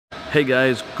Hey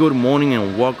guys, good morning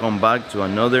and welcome back to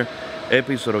another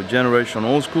episode of Generation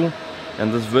Old School.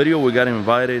 In this video we got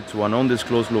invited to an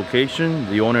undisclosed location.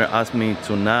 The owner asked me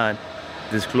to not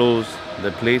disclose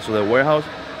the place or the warehouse.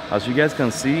 As you guys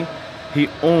can see, he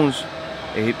owns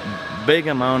a big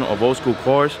amount of old school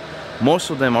cars. Most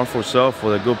of them are for sale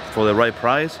for the right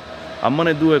price. I'm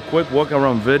gonna do a quick walk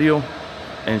around video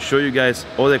and show you guys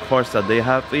all the cars that they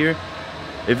have here.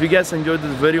 If you guys enjoyed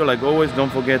this video, like always,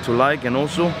 don't forget to like, and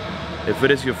also if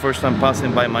it is your first time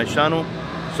passing by my channel,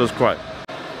 subscribe.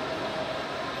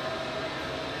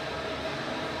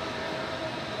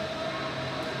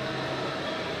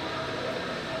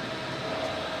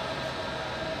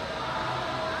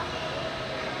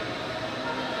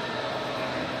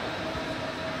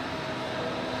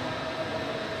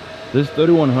 This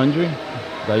 3100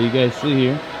 that you guys see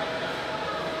here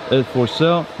is for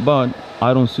sale, but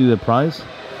I don't see the price.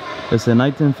 It's a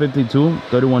 1952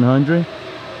 3100.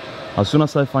 As soon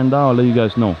as I find out, I'll let you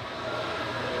guys know.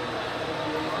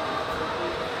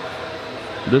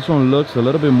 This one looks a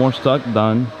little bit more stock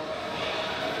than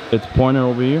its pointer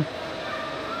over here.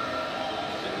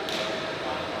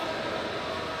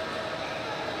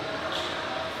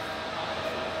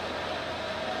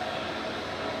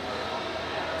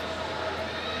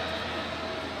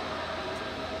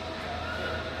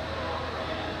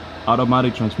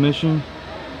 Automatic transmission.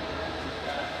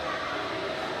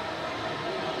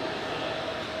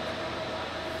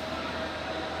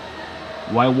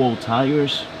 White wall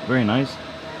tires, very nice.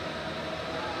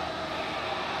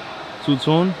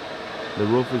 Two-tone, the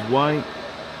roof is white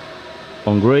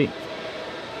on gray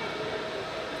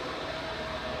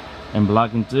and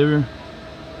black interior.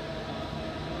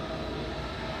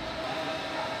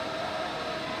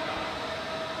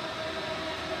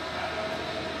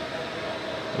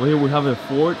 Well, here we have a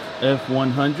Ford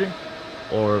F100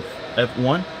 or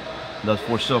F1 that's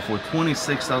for sale for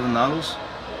 $26,000.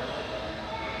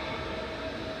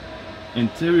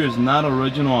 Interior is not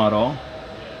original at all,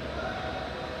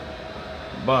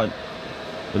 but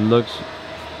it looks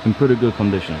in pretty good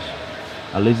conditions.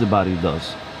 At least the body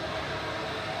does.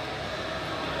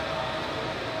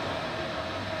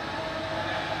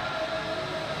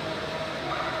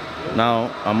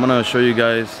 Now I'm gonna show you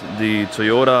guys the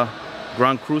Toyota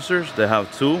Grand Cruisers. They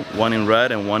have two, one in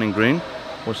red and one in green.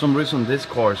 For some reason these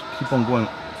cars keep on going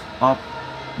up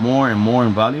more and more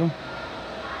in value.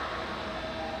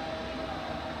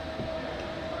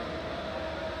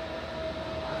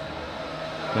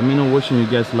 Let me know which one you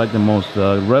guys like the most,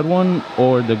 the red one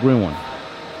or the green one.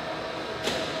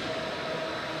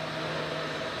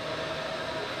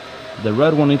 The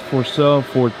red one is for sale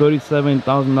for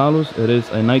 $37,000. It is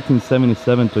a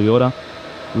 1977 Toyota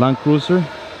Land Cruiser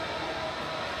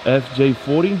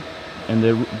FJ40, and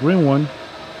the green one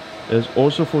is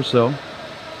also for sale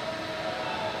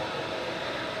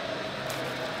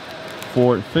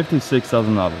for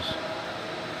 $56,000.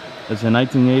 It's a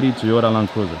 1980 Toyota Land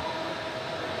Cruiser.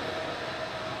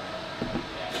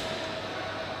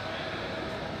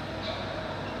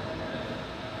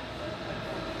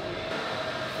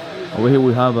 Over here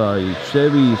we have a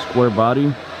Chevy square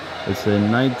body. It's a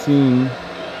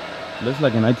looks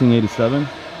like a 1987.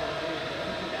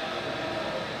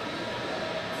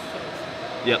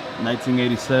 Yep,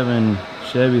 1987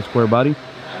 Chevy square body.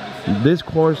 These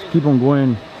cars keep on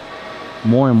going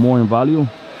more and more in value.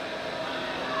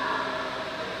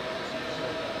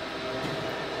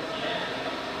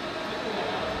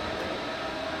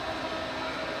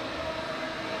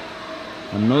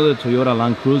 Another Toyota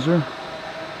Land Cruiser.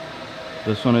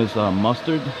 This one is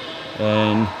mustard,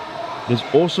 and it's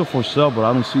also for sale, but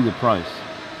I don't see the price.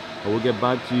 I will get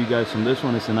back to you guys on this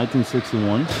one. It's a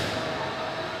 1961.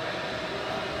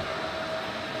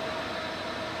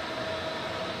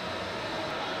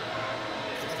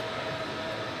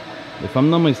 If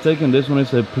I'm not mistaken, this one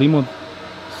is a Plymouth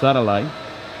Satellite.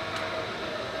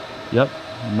 Yep,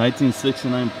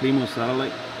 1969 Plymouth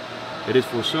Satellite. It is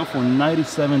for sale for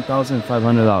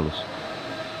 $97,500.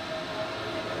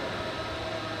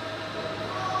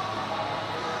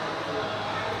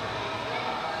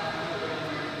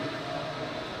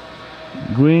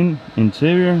 Green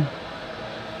interior.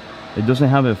 It doesn't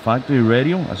have a factory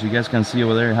radio. As you guys can see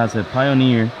over there, it has a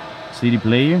Pioneer CD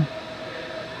player.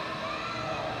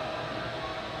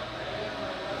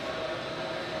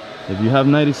 If you have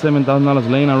 $97,000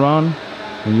 laying around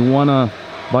and you wanna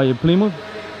buy a Plymouth,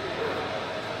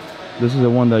 this is the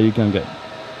one that you can get.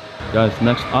 Guys,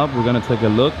 next up we're gonna take a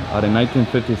look at a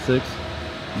 1956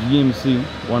 GMC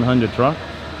 100 truck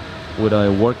with a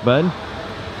work bed.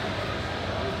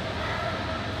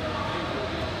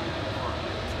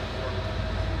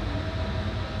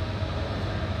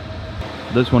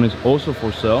 This one is also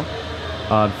for sale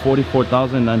at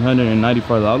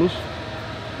 $44,995.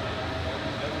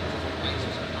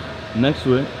 Next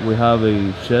to it, we have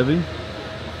a Chevy.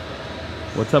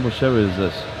 What type of Chevy is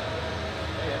this?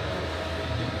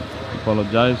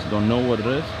 Apologize, don't know what it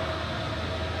is.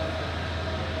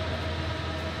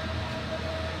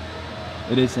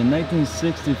 It is a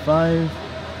 1965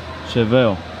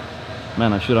 Chevelle.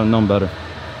 Man, I should have known better.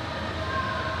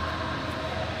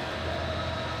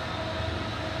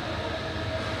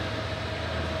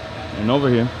 And over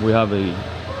here we have a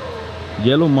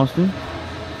yellow Mustang.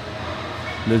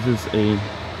 This is a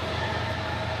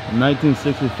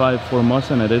 1965 Ford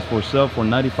Mustang. It is for sale for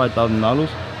 $95,000.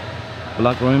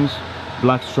 Black rims,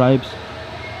 black stripes.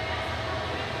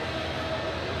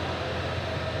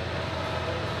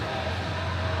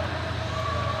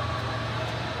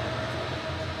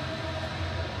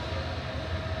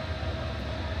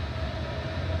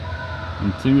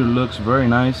 Interior looks very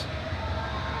nice.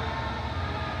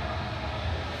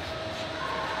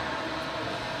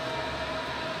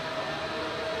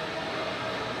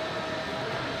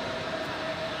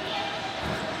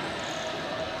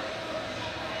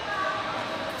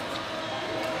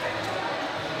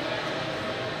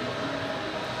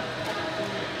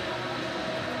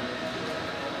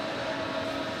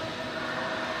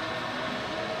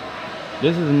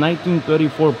 This is a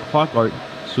 1934 Packard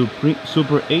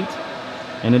Super 8,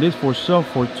 and it is for sale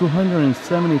for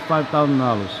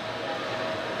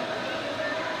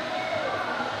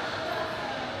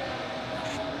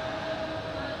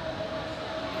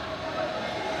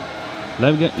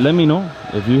Let me know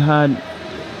if you had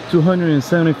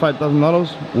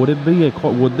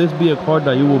 $275,000. Would this be a car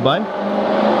that you will buy?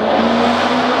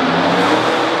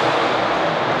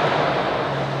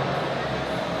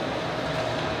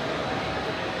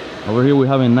 Over here we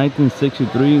have a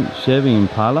 1963 Chevy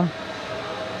Impala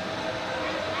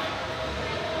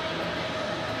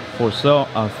for sale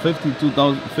at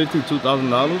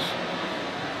 $52,000.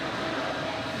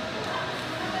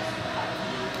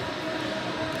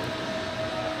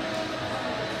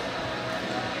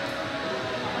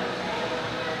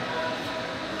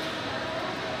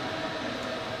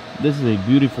 This is a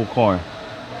beautiful car.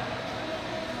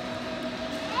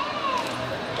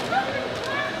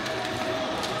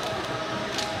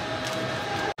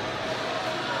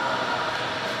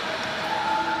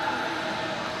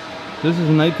 This is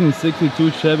a 1962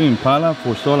 Chevy Impala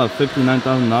for sale at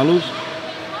 $59,000.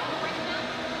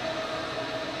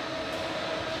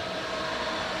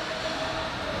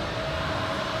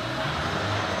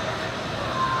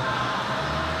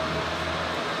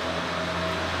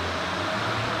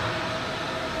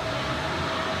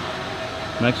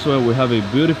 Next to it we have a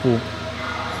beautiful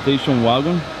station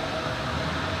wagon.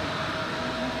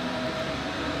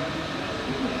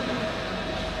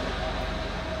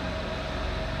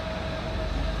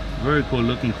 Very cool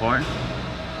looking car.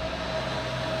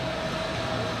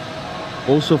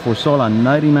 Also for sale at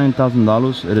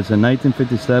 $99,000. It is a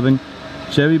 1957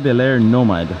 Chevy Bel Air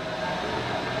Nomad.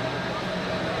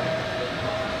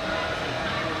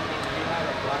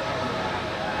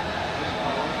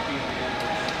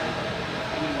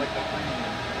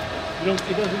 It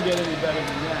doesn't get any better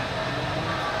than that.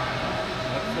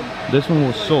 This one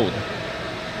was sold.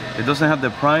 It doesn't have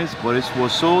the price, but it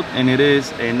was sold, and it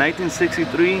is a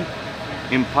 1963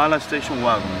 Impala station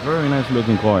wagon. Very nice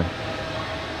looking car.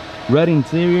 Red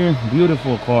interior,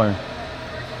 beautiful car.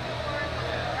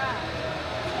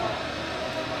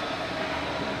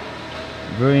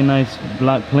 Very nice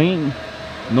black paint,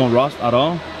 no rust at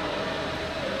all.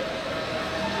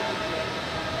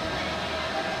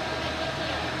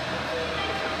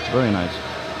 Very nice.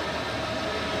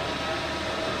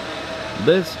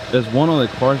 This is one of the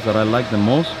cars that I like the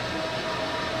most.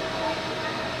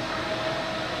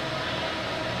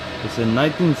 It's a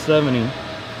 1970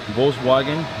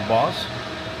 Volkswagen Boss.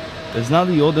 It's not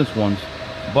the oldest one,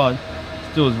 but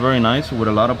still is very nice with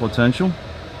a lot of potential.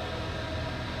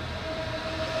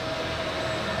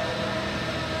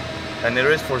 And it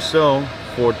is for sale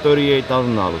for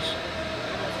 $38,000.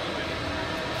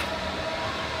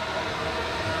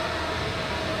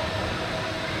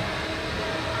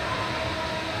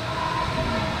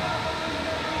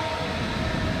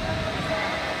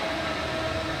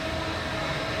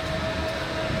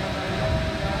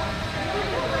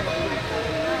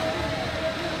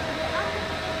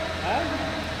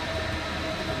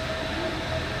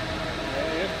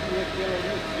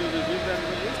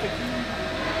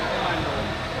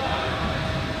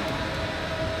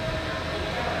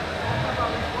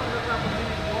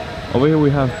 Over here we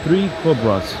have 3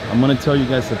 Cobras. I'm gonna tell you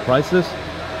guys the prices.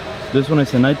 This one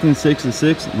is a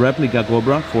 1966 replica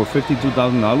Cobra for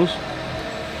 $52,000.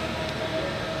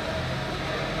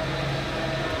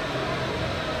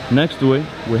 Next to it,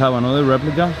 we have another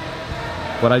replica,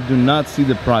 but I do not see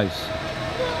the price.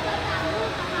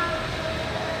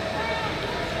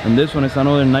 And this one is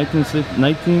another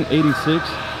 1986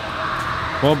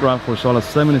 Cobra for sold at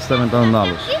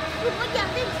 $77,000.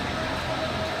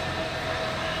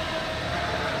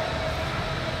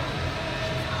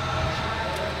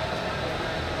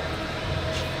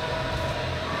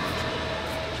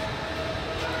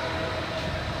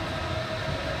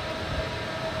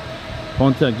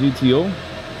 Pontiac GTO.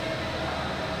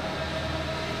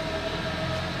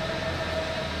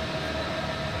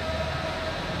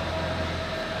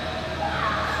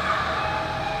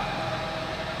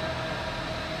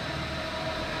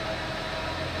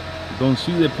 Don't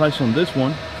see the price on this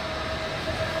one.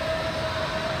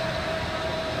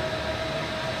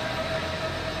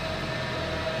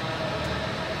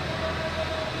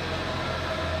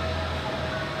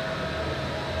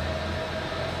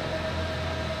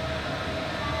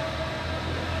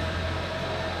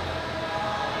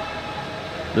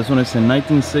 This one is a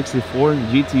 1964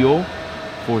 GTO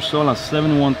for sold at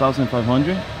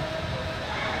 $71,500.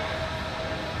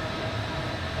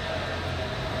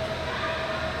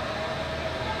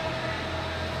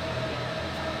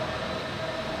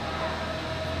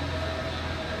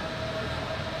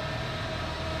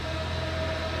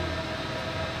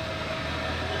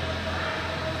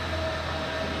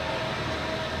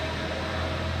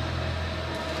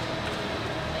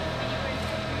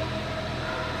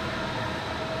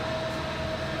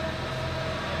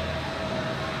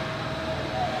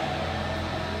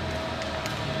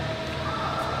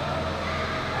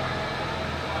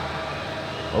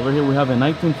 Over here we have a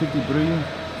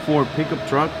 1953 Ford pickup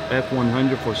truck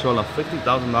F100 for sale at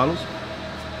 $50,000.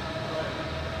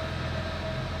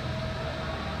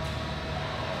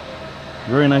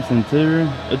 Very nice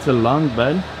interior. It's a long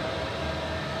bed.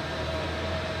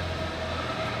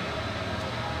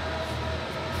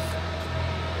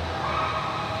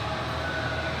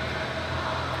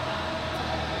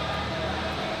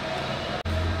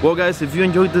 Well guys, if you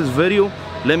enjoyed this video,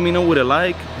 let me know with a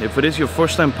like. If it is your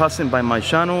first time passing by my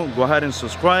channel, go ahead and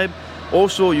subscribe.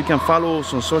 Also, you can follow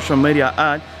us on social media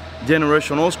at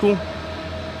Generation Old School.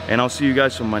 And I'll see you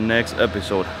guys on my next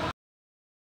episode.